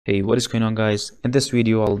Hey, what is going on guys? In this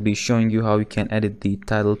video I'll be showing you how you can edit the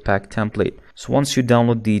title pack template. So once you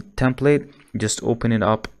download the template, just open it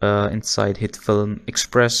up inside Hitfilm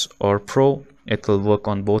Express or Pro. It will work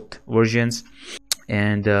on both versions.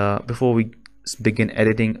 And before we begin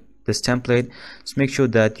editing this template, just make sure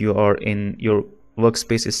that you are in your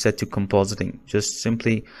workspace is set to compositing. Just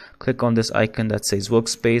simply click on this icon that says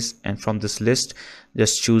workspace, and from this list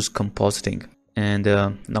just choose compositing. And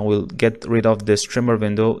now we'll get rid of this trimmer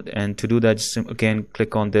window, and to do that just again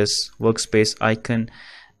click on this workspace icon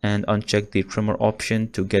and uncheck the trimmer option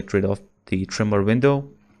to get rid of the trimmer window.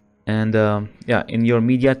 And yeah, in your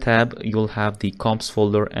media tab you'll have the comps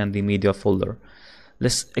folder and the media folder.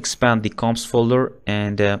 Let's expand the comps folder,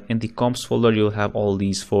 and in the comps folder you'll have all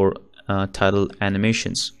these four title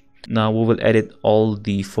animations. Now we will edit all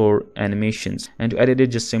the four animations, and to edit it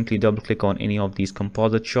just simply double click on any of these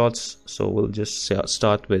composite shots. So we'll just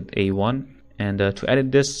start with A1, and to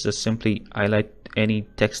edit this just simply highlight any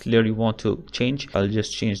text layer you want to change. I'll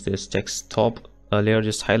just change this text top layer,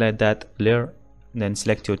 just highlight that layer, then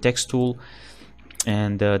select your text tool,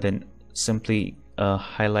 and then simply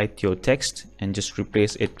highlight your text and just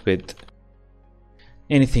replace it with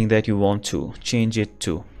anything that you want to change it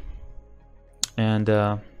to.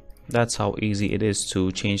 And that's how easy it is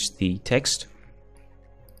to change the text.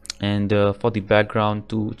 And for the background,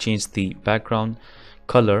 to change the background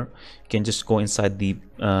color, you can just go inside the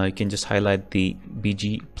you can just highlight the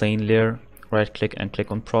BG plane layer, right click and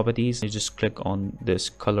click on properties. You just click on this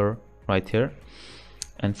color right here,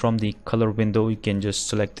 and from the color window you can just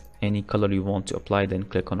select any color you want to apply, then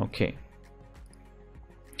click on OK.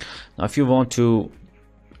 Now if you want to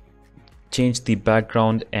change the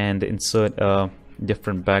background and insert a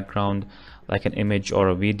different background like an image or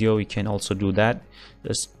a video, you can also do that.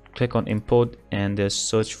 Just click on import and just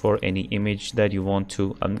search for any image that you want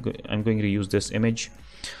to. I'm going to use this image.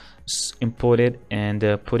 Just import it and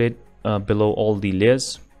put it below all the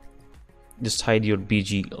layers. Just hide your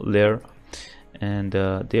BG layer, and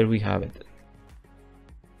there we have it.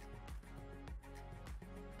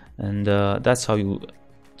 And that's how you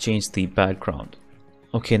change the background.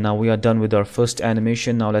 Okay, now we are done with our first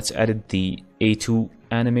animation. Now let's edit the A2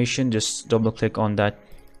 animation. Just double click on that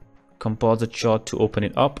composite shot to open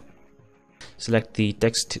it up. Select the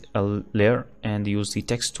text layer and use the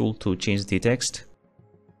text tool to change the text.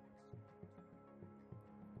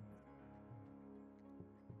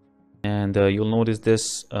 And you'll notice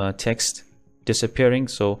this text disappearing,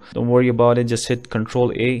 so don't worry about it. Just hit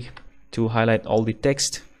Ctrl A to highlight all the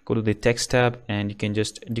text. Go to the text tab and you can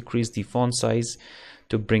just decrease the font size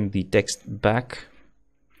to bring the text back,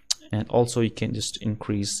 and also you can just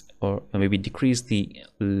increase or maybe decrease the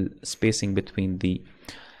spacing between the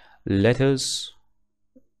letters.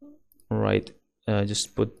 Right,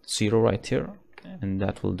 just put 0 right here, and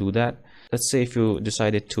that will do that. Let's say if you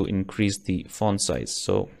decided to increase the font size,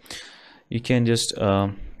 so you can just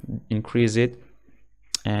increase it.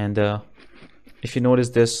 And if you notice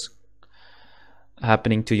this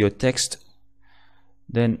happening to your text,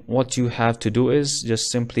 then what you have to do is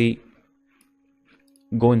just simply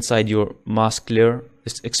go inside your mask layer,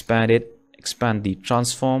 just expand it, expand the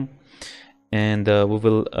transform, and we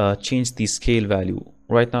will change the scale value.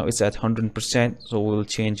 Right now it's at 100%, so we'll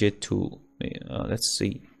change it to let's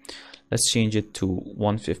change it to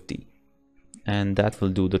 150, and that will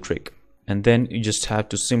do the trick. And then you just have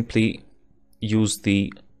to simply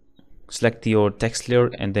select your text layer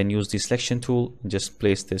and then use the selection tool and just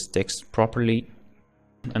place this text properly.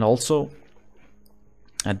 And also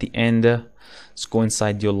at the end, let's go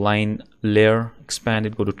inside your line layer, expand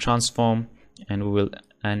it, go to transform, and we will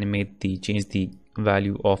change the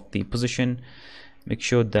value of the position. Make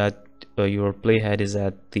sure that your playhead is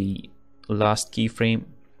at the last keyframe,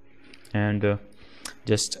 and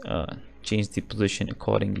just change the position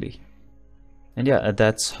accordingly. And yeah,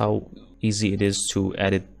 that's how easy it is to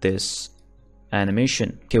edit this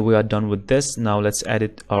animation. Okay, we are done with this. Now let's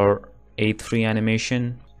edit our A3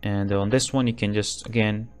 animation, and on this one you can just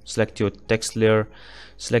again select your text layer,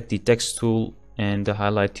 select the text tool, and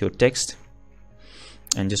highlight your text,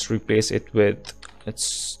 and just replace it with,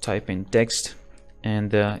 let's type in text.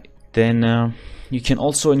 And then you can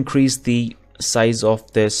also increase the size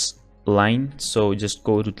of this line. So just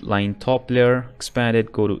go to line top layer, expand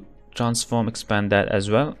it, go to transform, expand that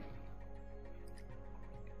as well.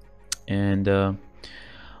 And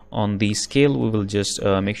on the scale, we will just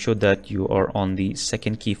make sure that you are on the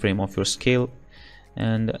second keyframe of your scale,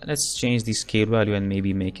 and let's change the scale value and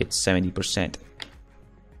maybe make it 70%.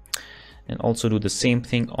 And also do the same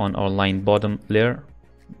thing on our line bottom layer.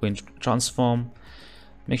 Go into transform,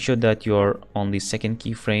 make sure that you are on the second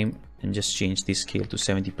keyframe and just change the scale to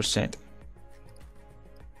 70%.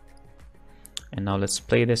 And now let's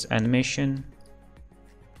play this animation.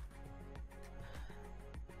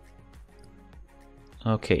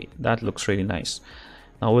 Okay, that looks really nice.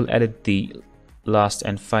 Now we'll edit the last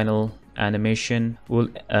and final animation. We'll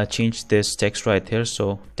change this text right here.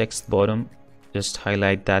 So text bottom, just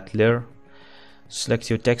highlight that layer, select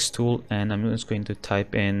your text tool, and I'm just going to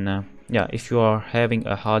type in if you are having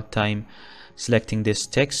a hard time selecting this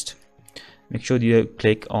text, make sure you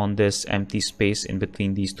click on this empty space in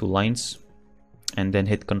between these two lines and then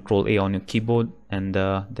hit Ctrl A on your keyboard, and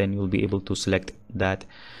then you'll be able to select that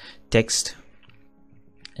text.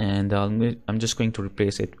 And I'm just going to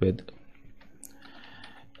replace it with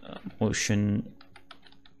motion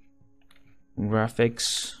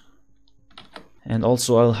graphics. And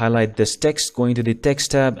also I'll highlight this text, going to the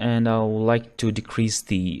text tab, and I would like to decrease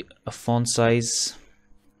the font size.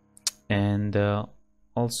 And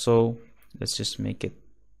also let's just make it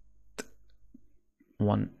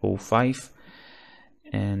 105,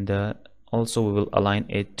 and also we will align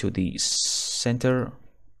it to the center.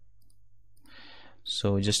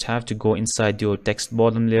 So you just have to go inside your text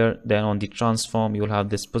bottom layer, then on the transform you'll have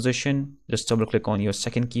this position. Just double click on your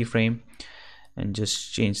second keyframe and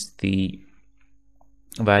just change the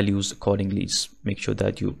values accordingly. Just make sure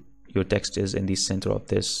that your text is in the center of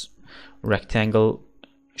this rectangle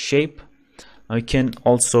shape. Now you can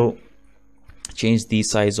also change the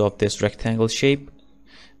size of this rectangle shape.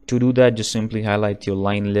 To do that, just simply highlight your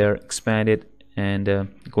line layer, expand it, and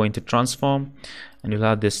go into transform, and you'll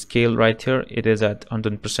have this scale right here. It is at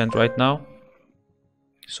 100% right now.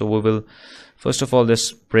 So we will first of all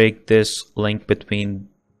just break this link between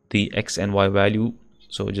the X and Y value.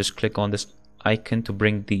 So just click on this icon to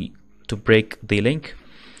break the link,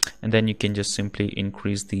 and then you can just simply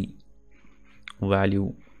increase the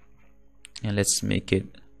value, and let's make it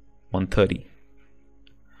 130.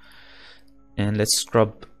 And let's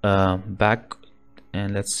scrub back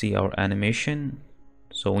and let's see our animation.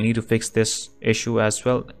 So we need to fix this issue as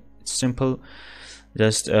well. It's simple.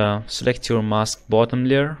 Just select your mask bottom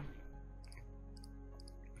layer,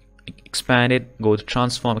 expand it, go to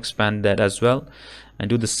transform, expand that as well, and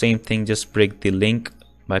do the same thing. Just break the link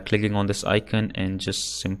by clicking on this icon and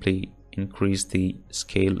just simply increase the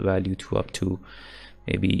scale value to up to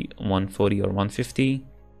maybe 140 or 150.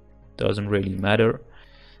 Doesn't really matter.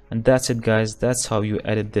 And that's it, guys. That's how you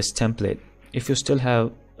edit this template. If you still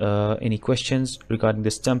have any questions regarding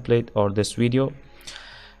this template or this video,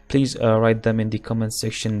 please write them in the comment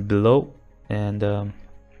section below. And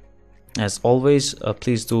as always,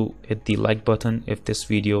 please do hit the like button if this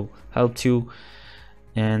video helped you,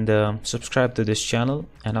 and subscribe to this channel,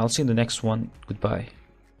 and I'll see you in the next one. Goodbye.